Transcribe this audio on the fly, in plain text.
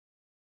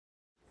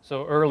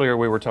So earlier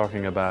we were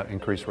talking about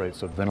increased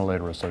rates of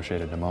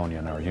ventilator-associated pneumonia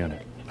in our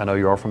unit. I know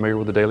you are familiar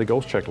with the daily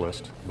goals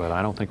checklist, but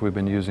I don't think we've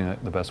been using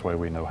it the best way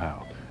we know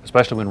how,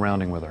 especially when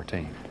rounding with our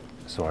team.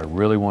 So I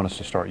really want us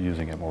to start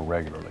using it more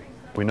regularly.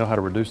 We know how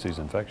to reduce these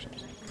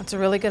infections. That's a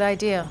really good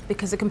idea,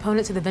 because the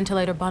components of the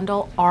ventilator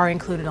bundle are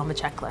included on the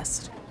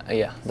checklist.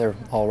 Yeah, they're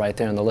all right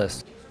there on the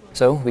list.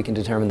 So we can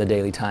determine the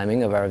daily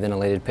timing of our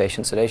ventilated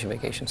patient sedation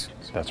vacations.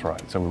 That's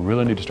right. So we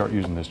really need to start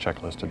using this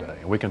checklist today.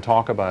 We can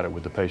talk about it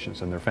with the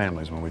patients and their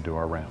families when we do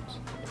our rounds.